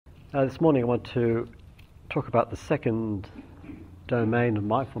This morning I want to talk about the second domain of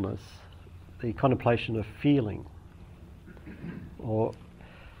mindfulness, the contemplation of feeling, or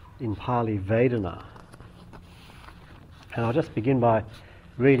in Pali, Vedana. And I'll just begin by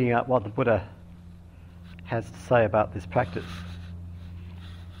reading out what the Buddha has to say about this practice.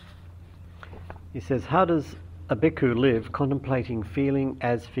 He says, "How does a bhikkhu live contemplating feeling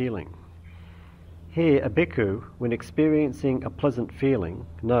as feeling? Here, a bhikkhu, when experiencing a pleasant feeling,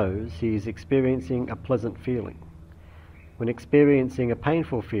 knows he is experiencing a pleasant feeling. When experiencing a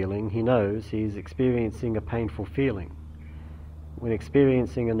painful feeling, he knows he is experiencing a painful feeling. When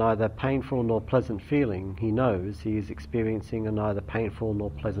experiencing a neither painful nor pleasant feeling, he knows he is experiencing a neither painful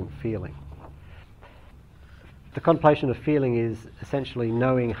nor pleasant feeling." The contemplation of feeling is essentially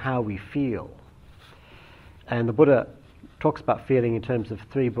knowing how we feel. And the Buddha talks about feeling in terms of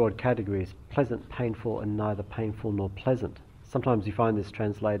three broad categories: pleasant, painful, and neither painful nor pleasant. Sometimes you find this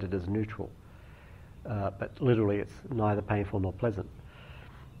translated as neutral, but literally it's neither painful nor pleasant.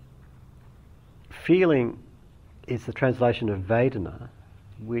 Feeling is the translation of Vedana,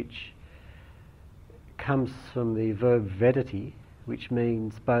 which comes from the verb vedati, which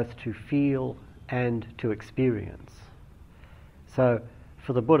means both to feel and to experience. So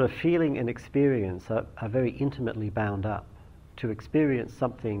for the Buddha, feeling and experience are very intimately bound up. To experience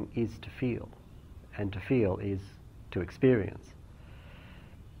something is to feel, and to feel is to experience.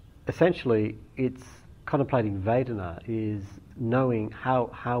 Essentially, it's contemplating Vedana is knowing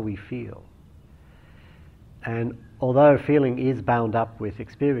how we feel. And although feeling is bound up with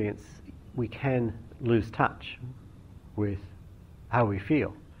experience, we can lose touch with how we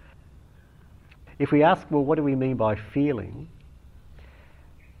feel. If we ask, well, what do we mean by feeling?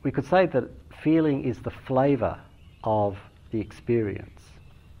 We could say that feeling is the flavour of the experience.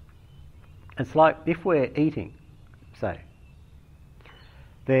 It's like if we're eating, say,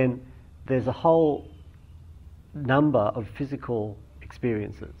 then there's a whole number of physical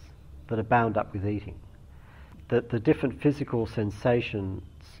experiences that are bound up with eating. The different physical sensations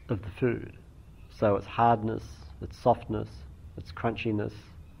of the food. So its hardness, its softness, its crunchiness,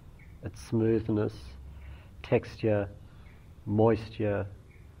 its smoothness, texture, moisture,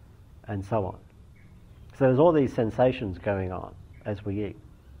 and so on. So there's all these sensations going on as we eat.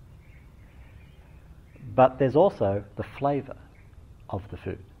 But there's also the flavour of the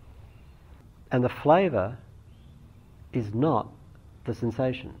food. And the flavour is not the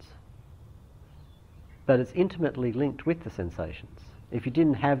sensations, but it's intimately linked with the sensations. If you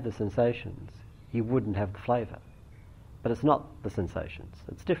didn't have the sensations, you wouldn't have the flavour. But it's not the sensations,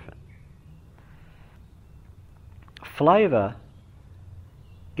 it's different. Flavour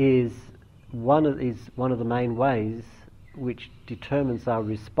is one of the main ways which determines our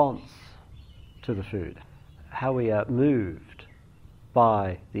response to the food, how we are moved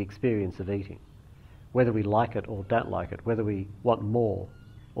by the experience of eating, whether we like it or don't like it, whether we want more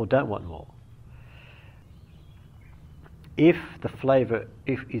or don't want more. If the flavour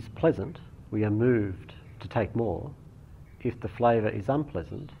is pleasant, we are moved to take more. If the flavour is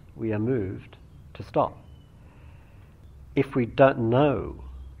unpleasant, we are moved to stop. If we don't know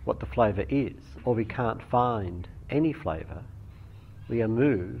what the flavour is, or we can't find any flavour, we are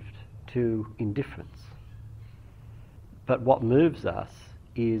moved to indifference. But what moves us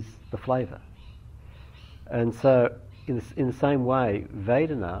is the flavour. And so in the same way,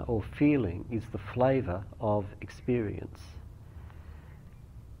 Vedana, or feeling, is the flavour of experience,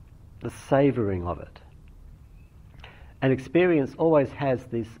 the savouring of it. And experience always has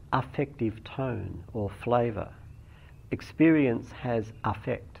this affective tone or flavour. Experience has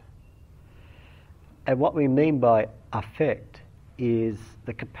affect. And what we mean by affect is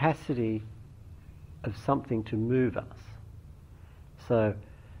the capacity of something to move us. So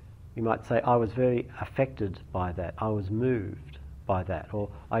you might say, I was very affected by that, I was moved by that, or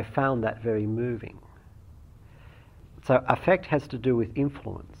I found that very moving. So affect has to do with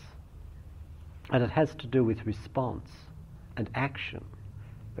influence, and it has to do with response and action,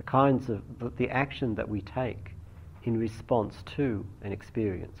 the action that we take in response to an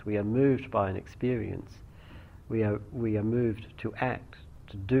experience. We are moved by an experience. We are moved to act,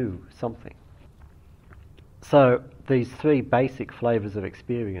 to do something. So these three basic flavours of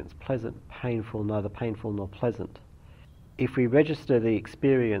experience, pleasant, painful, neither painful nor pleasant. If we register the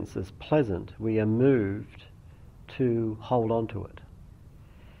experience as pleasant, we are moved to hold on to it.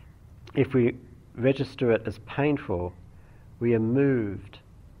 If we register it as painful, we are moved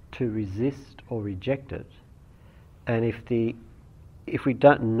to resist or reject it. And if we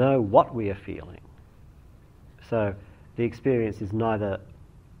don't know what we are feeling, so the experience is neither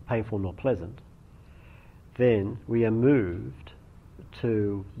painful nor pleasant, then we are moved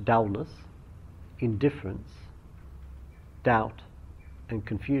to dullness, indifference, doubt and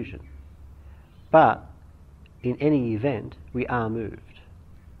confusion. But in any event, we are moved.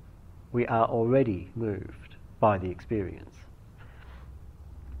 We are already moved by the experience.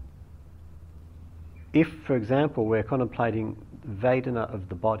 If, for example, we're contemplating Vedana of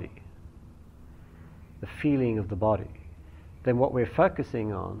the body, the feeling of the body, then what we're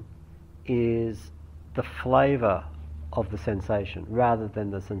focusing on is the flavour of the sensation rather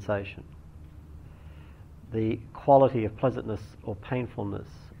than the sensation. The quality of pleasantness or painfulness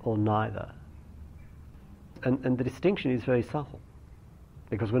or neither. And the distinction is very subtle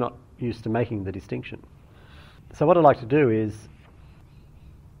because we're not used to making the distinction. So what I'd like to do is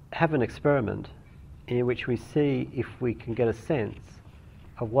have an experiment in which we see if we can get a sense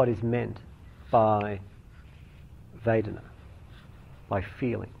of what is meant by Vedana, by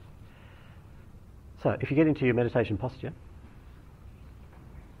feeling. So if you get into your meditation posture,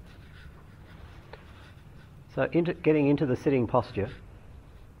 so getting into the sitting posture,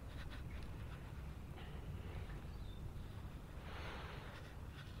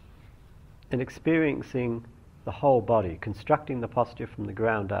 and experiencing the whole body, constructing the posture from the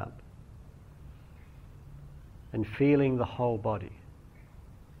ground up, and feeling the whole body.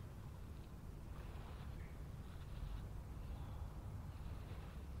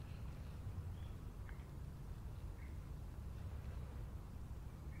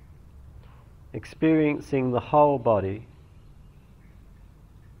 Experiencing the whole body,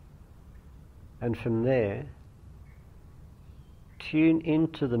 and from there tune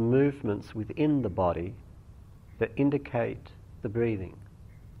into the movements within the body that indicate the breathing.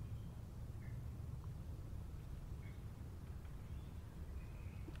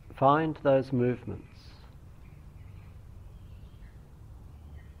 Find those movements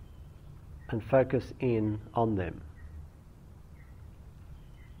and focus in on them.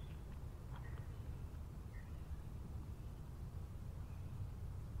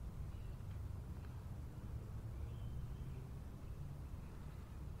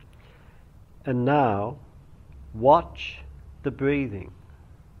 And now, watch the breathing.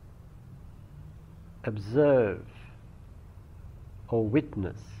 Observe or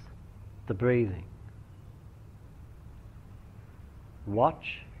witness the breathing.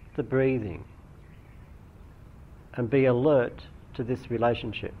 Watch the breathing and be alert to this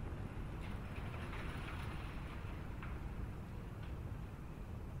relationship.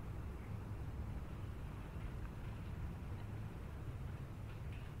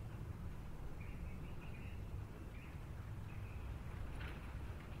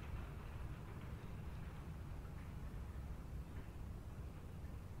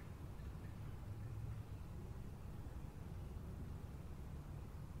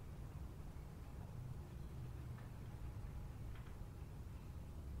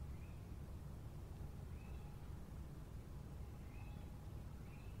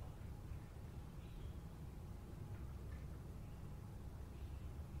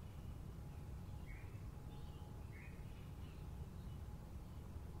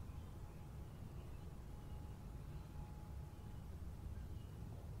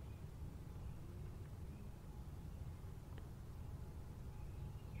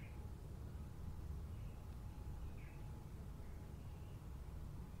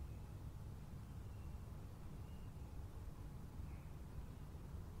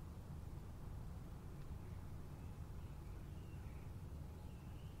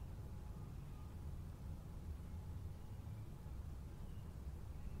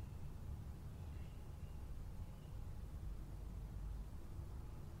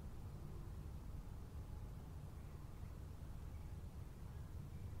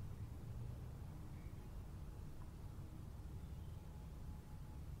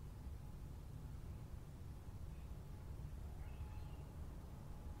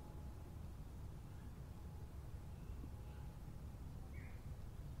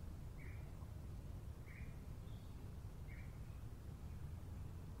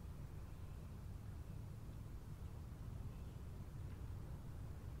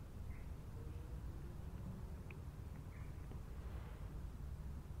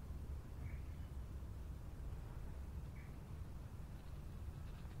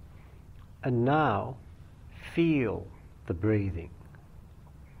 And now, feel the breathing.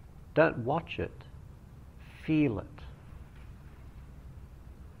 Don't watch it, feel it.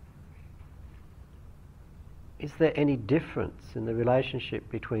 Is there any difference in the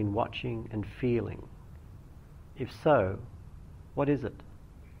relationship between watching and feeling? If so, what is it?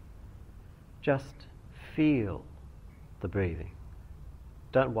 Just feel the breathing.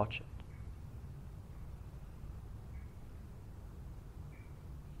 Don't watch it.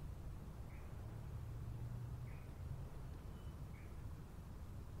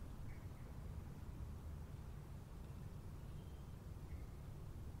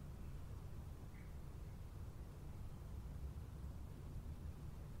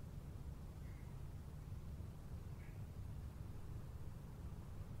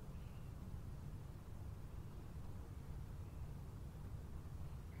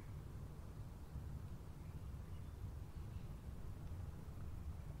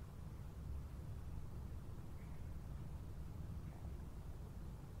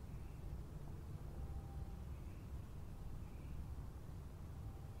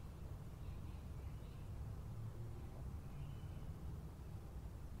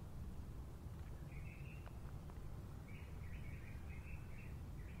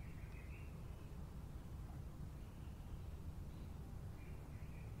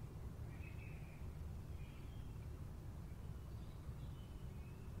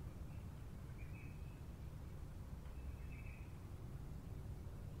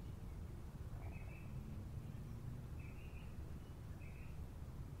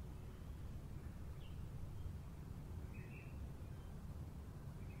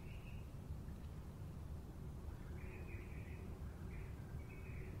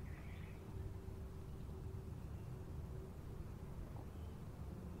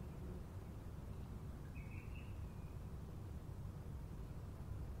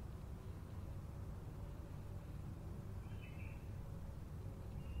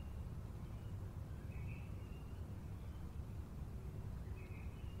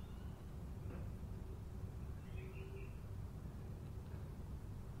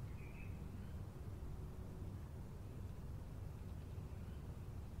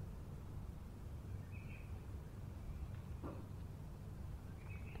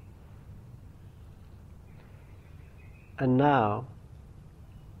 And now,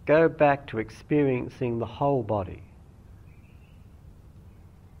 go back to experiencing the whole body.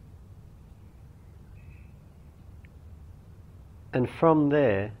 And from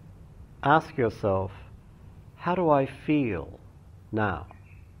there, ask yourself, how do I feel now?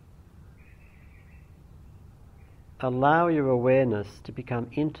 Allow your awareness to become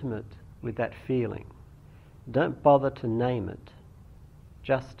intimate with that feeling. Don't bother to name it,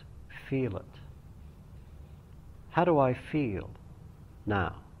 just feel it. How do I feel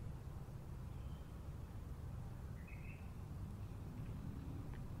now?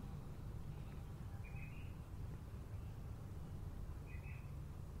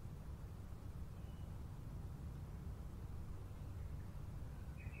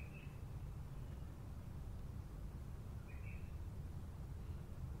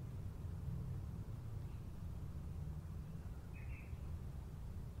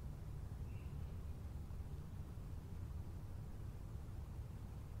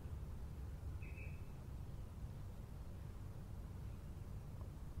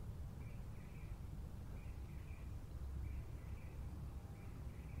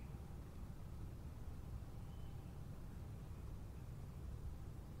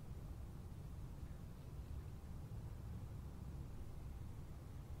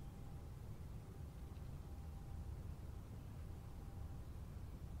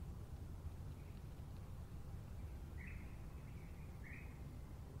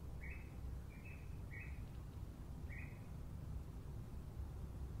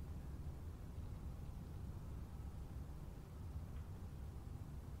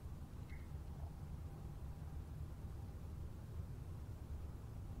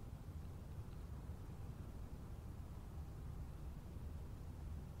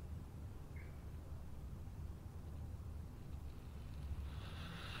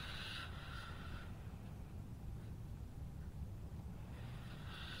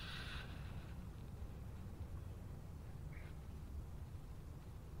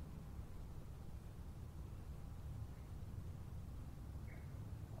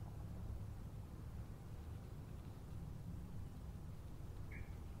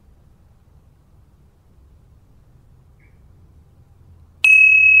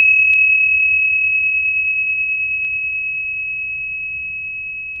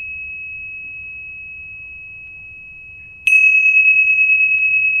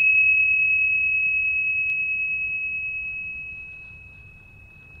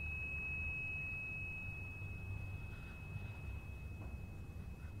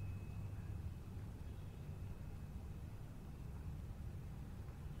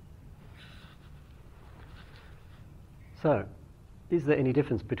 So, is there any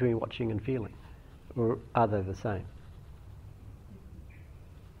difference between watching and feeling? Or are they the same?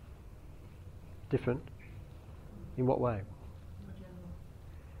 Different? In what way?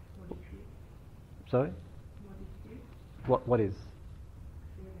 Sorry? What is?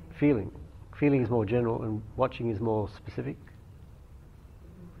 Feeling. Feeling is more general and watching is more specific?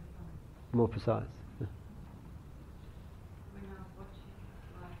 More precise.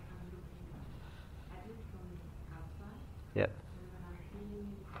 Yeah.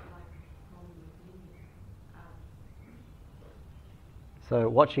 So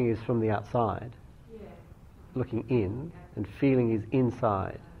watching is from the outside, looking in, and feeling is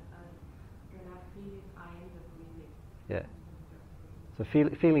inside. Yeah. So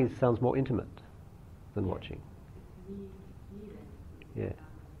feeling sounds more intimate than watching. Yeah.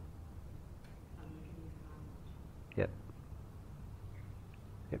 Yep.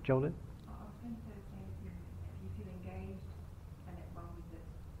 Yep, Jolene?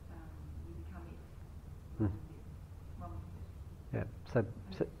 Yeah.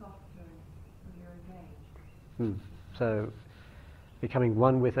 So becoming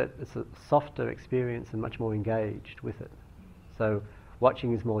one with it, it's a softer experience and much more engaged with it. So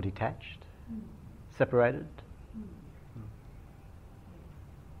watching is more detached, separated.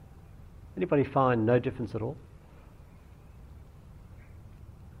 Anybody find no difference at all?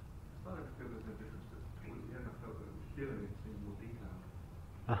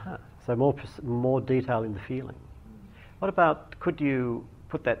 So more detail in the feeling. What about, could you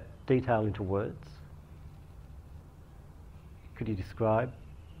put that detail into words? Could you describe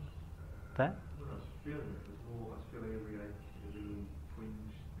that? When I was feeling it, I was feeling every ache, every little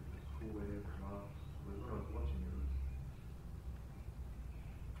twinge, every cool air, glass. When I was watching it,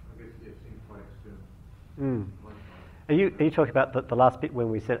 I guess it seemed quite external. Are you talking about the last bit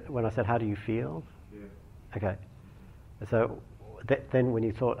when I said how do you feel? Yeah. Okay. So then when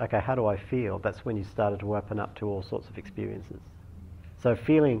you thought, okay, how do I feel? That's when you started to open up to all sorts of experiences. So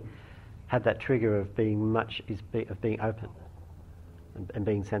feeling have that trigger of being of being open and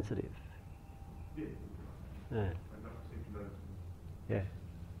being sensitive. Yeah. Yeah. And that seems to notice. Yeah.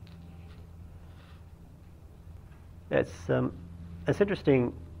 It's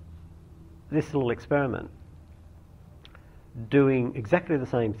interesting, this little experiment, doing exactly the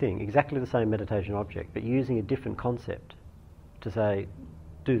same thing, exactly the same meditation object, but using a different concept to say,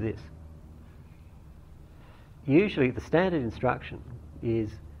 do this. Usually the standard instruction is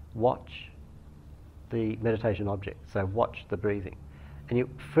watch the meditation object, so watch the breathing. And you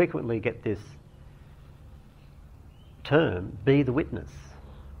frequently get this term, be the witness,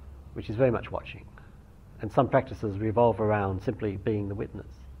 which is very much watching. And some practices revolve around simply being the witness.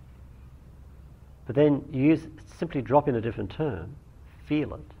 But then you simply drop in a different term,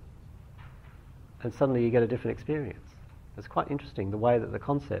 feel it, and suddenly you get a different experience. It's quite interesting the way that the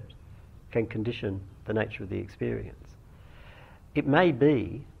concept can condition the nature of the experience. It may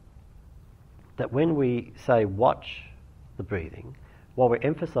be that when we say watch the breathing, what we're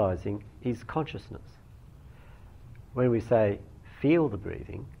emphasizing is consciousness. When we say feel the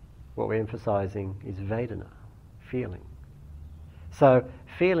breathing, what we're emphasizing is Vedana, feeling. So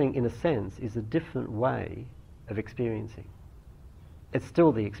feeling, in a sense, is a different way of experiencing. It's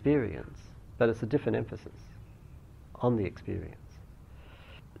still the experience, but it's a different emphasis on the experience.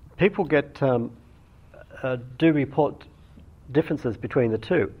 People do report differences between the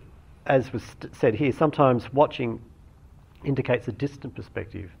two. As was said here, sometimes watching indicates a distant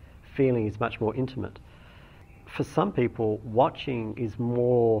perspective. Feeling is much more intimate. For some people, watching is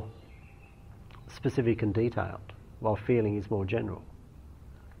more specific and detailed, while feeling is more general.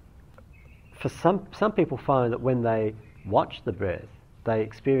 For some people find that when they watch the breath, they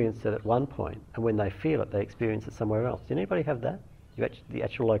experience it at one point, and when they feel it, they experience it somewhere else. Did anybody have that? The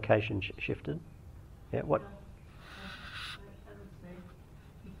actual location shifted? Yeah, what? I would say,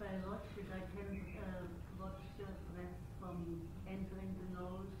 if I watch it, I can watch the breath from entering the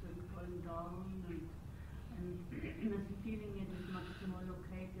nose and going down, and the feeling it is much more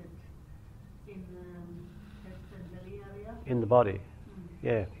located in the chest and belly area. In the body.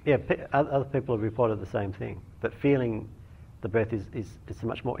 Yeah. Other people have reported the same thing. That feeling the breath is a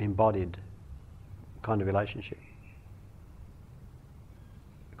much more embodied kind of relationship.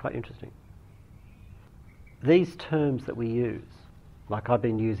 Quite interesting. These terms that we use, like I've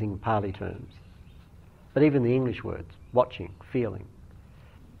been using Pali terms, but even the English words, watching, feeling,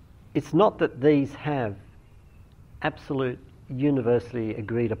 it's not that these have absolute, universally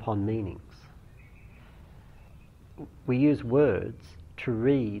agreed upon meanings. We use words to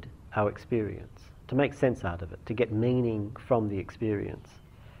read our experience, to make sense out of it, to get meaning from the experience.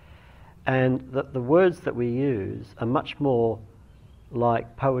 And the words that we use are much more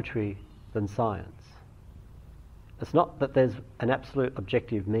like poetry than science. It's not that there's an absolute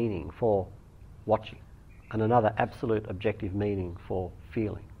objective meaning for watching and another absolute objective meaning for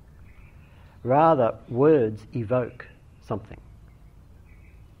feeling. Rather, words evoke something.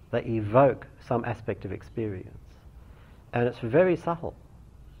 They evoke some aspect of experience. And it's very subtle.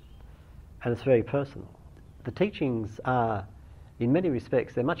 And it's very personal. The teachings are, in many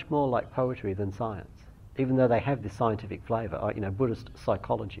respects, they're much more like poetry than science, even though they have this scientific flavour, Buddhist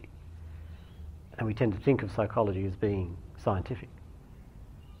psychology. And we tend to think of psychology as being scientific.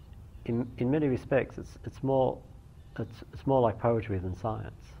 In many respects, it's more like poetry than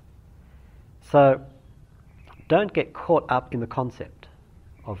science. So don't get caught up in the concept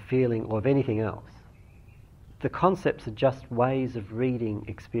of feeling or of anything else. The concepts are just ways of reading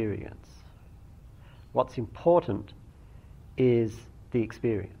experience. What's important is the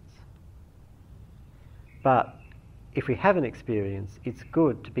experience. But if we have an experience, it's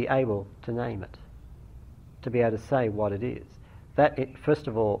good to be able to name it, to be able to say what it is. That, first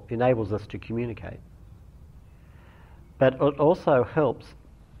of all, enables us to communicate. But it also helps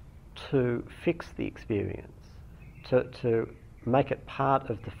to fix the experience, to make it part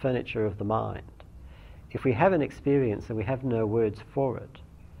of the furniture of the mind. If we have an experience and we have no words for it,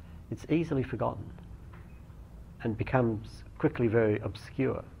 it's easily forgotten and becomes quickly very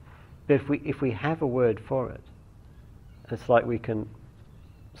obscure. But if we have a word for it, it's like we can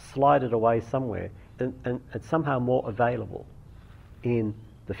slide it away somewhere, and it's somehow more available in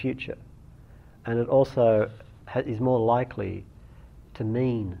the future. And it also is more likely to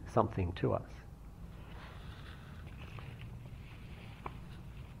mean something to us.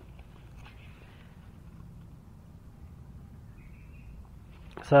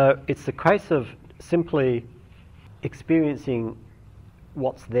 So it's a case of simply experiencing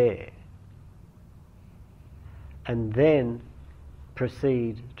what's there and then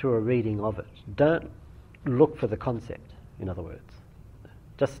proceed to a reading of it. Don't look for the concept, in other words.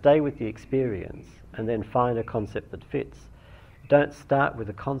 Just stay with the experience and then find a concept that fits. Don't start with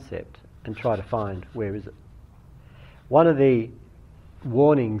a concept and try to find where is it. One of the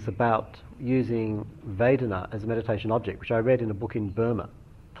warnings about using Vedana as a meditation object, which I read in a book in Burma.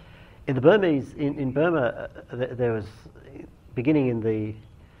 In the Burmese, in Burma, there was, beginning in the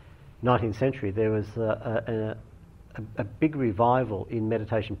 19th century, there was a big revival in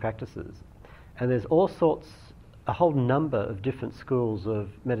meditation practices. And there's a whole number of different schools of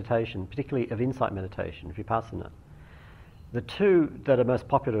meditation, particularly of insight meditation, Vipassana. The two that are most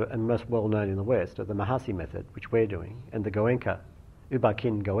popular and most well known in the West are the Mahasi method, which we're doing, and the Goenka,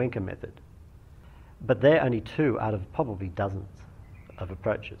 Ubakin Goenka method. But they're only two out of probably dozens of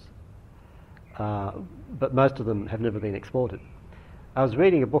approaches. But most of them have never been exported. I was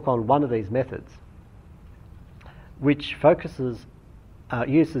reading a book on one of these methods, which uses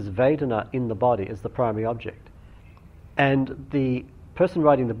Vedana in the body as the primary object. And the person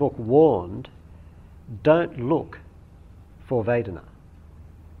writing the book warned, don't look for Vedana.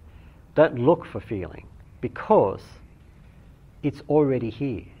 Don't look for feeling, because it's already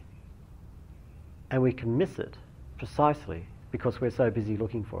here. And we can miss it precisely because we're so busy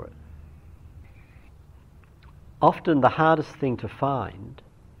looking for it. Often the hardest thing to find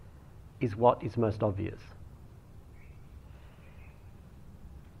is what is most obvious.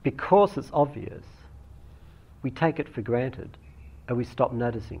 Because it's obvious, we take it for granted and we stop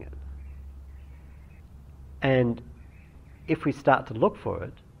noticing it. And if we start to look for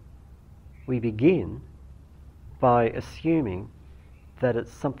it, we begin by assuming that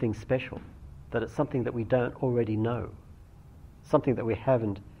it's something special, that it's something that we don't already know, something that we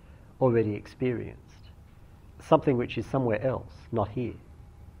haven't already experienced, something which is somewhere else, not here.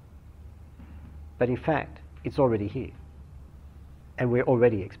 But in fact, it's already here, and we're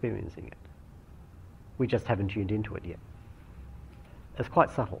already experiencing it. We just haven't tuned into it yet. It's quite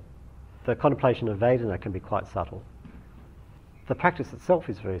subtle. The contemplation of Vedana can be quite subtle. The practice itself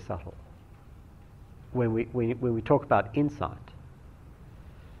is very subtle. When we talk about insight,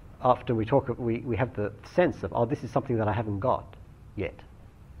 often we have the sense of, this is something that I haven't got yet,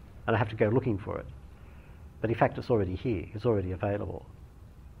 and I have to go looking for it. But in fact, it's already here. It's already available.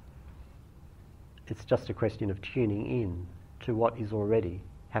 It's just a question of tuning in to what is already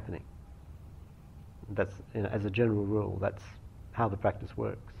happening. That's, as a general rule, that's how the practice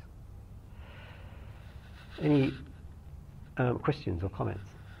works. Any questions or comments?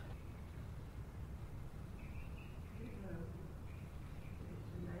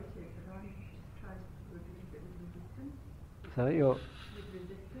 So you're... With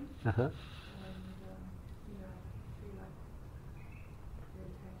resistance. Uh-huh. Feel like the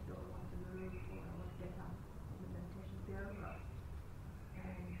text or I want to move or I want to get up and the meditation will be over.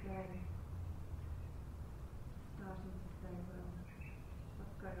 And then starting to say, well,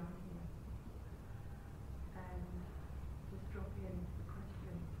 what's going on here? And just drop in the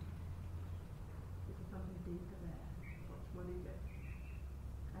question, is there something deeper there? What is it?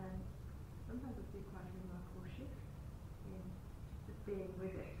 And sometimes I see quite a remarkable shift in just being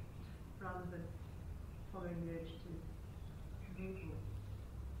with it rather than following the urge to move or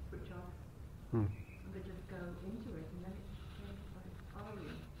switch off. But just go into it, and then it changes what it's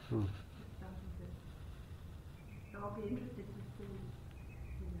following. It's starting to... So I'll be interested to see,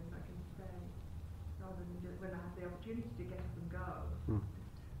 if I can say, rather than do it when I have the opportunity to get up and go, just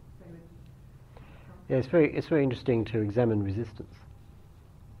stay with something. Yeah, it's very interesting to examine resistance,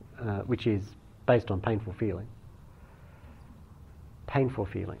 which is based on painful feeling. Painful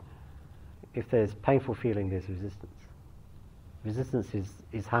feeling. If there's painful feeling, there's resistance. Resistance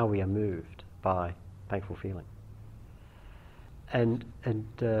is how we are moved by painful feeling. And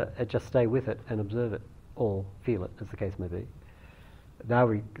just stay with it and observe it, or feel it, as the case may be. Now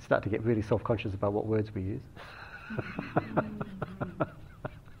we start to get really self-conscious about what words we use.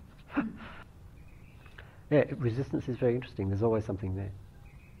 Yeah, resistance is very interesting. There's always something there.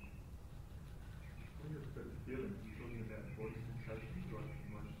 When you're talking feeling, you're talking about body sensations or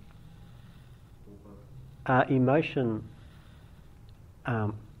emotion? Emotion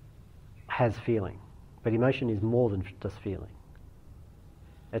has feeling, but emotion is more than just feeling.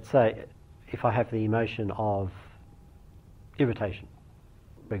 Let's say if I have the emotion of irritation,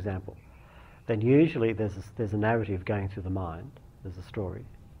 for example, then usually there's a narrative going through the mind, there's a story.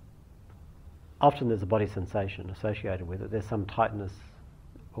 Often there's a body sensation associated with it. There's some tightness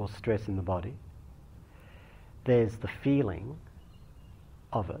or stress in the body. There's the feeling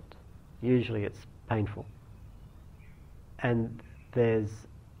of it. Usually it's painful. And there's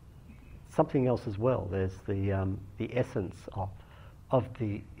something else as well. There's the essence of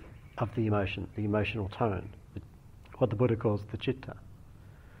the emotion, the emotional tone, what the Buddha calls the citta.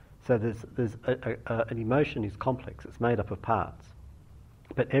 So there's an emotion is complex. It's made up of parts,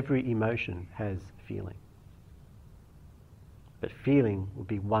 but every emotion has feeling. But feeling would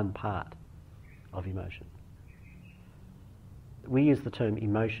be one part of emotion. We use the term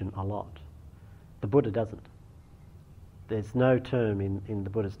emotion a lot. The Buddha doesn't. There's no term in the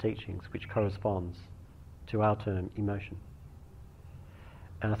Buddha's teachings which corresponds to our term emotion.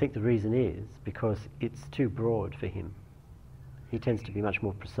 And I think the reason is because it's too broad for him. He tends to be much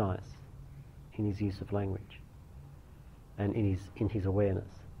more precise in his use of language and in his awareness.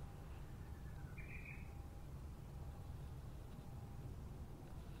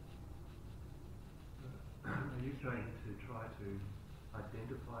 Are you saying to try to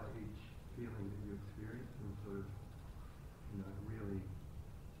identify each feeling that you experience and sort of, really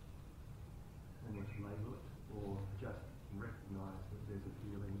almost label it, or just recognise that there's a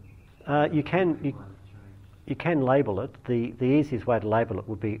feeling? You can label it. The easiest way to label it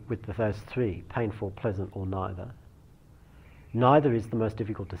would be with those three: painful, pleasant, or neither. Neither is the most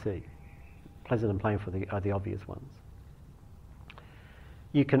difficult to see. Pleasant and painful are the obvious ones.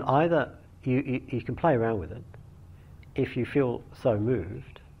 You can either you can play around with it. If you feel so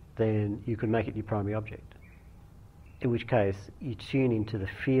moved, then you can make it your primary object. In which case, you tune into the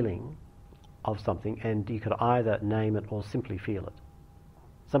feeling of something, and you could either name it or simply feel it.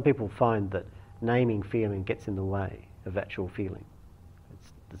 Some people find that naming feeling gets in the way of actual feeling.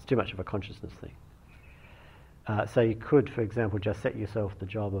 It's too much of a consciousness thing. So you could, for example, just set yourself the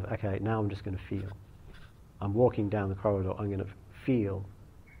job of, okay, now I'm just going to feel. I'm walking down the corridor, I'm going to feel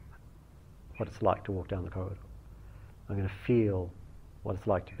what it's like to walk down the corridor. I'm going to feel what it's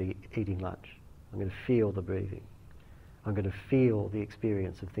like to be eating lunch. I'm going to feel the breathing. I'm going to feel the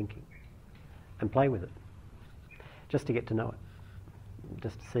experience of thinking. And play with it. Just to get to know it.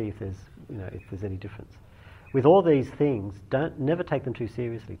 Just to see if there's any difference. With all these things, never take them too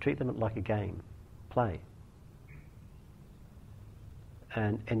seriously. Treat them like a game. Play.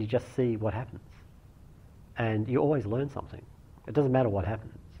 And you just see what happens. And you always learn something. It doesn't matter what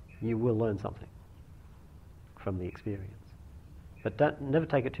happens. You will learn something from the experience. But never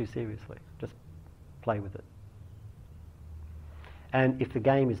take it too seriously. Just play with it. And if the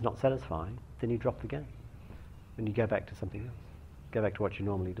game is not satisfying, then you drop the game. And you go back to something else. Go back to what you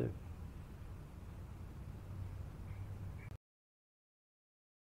normally do.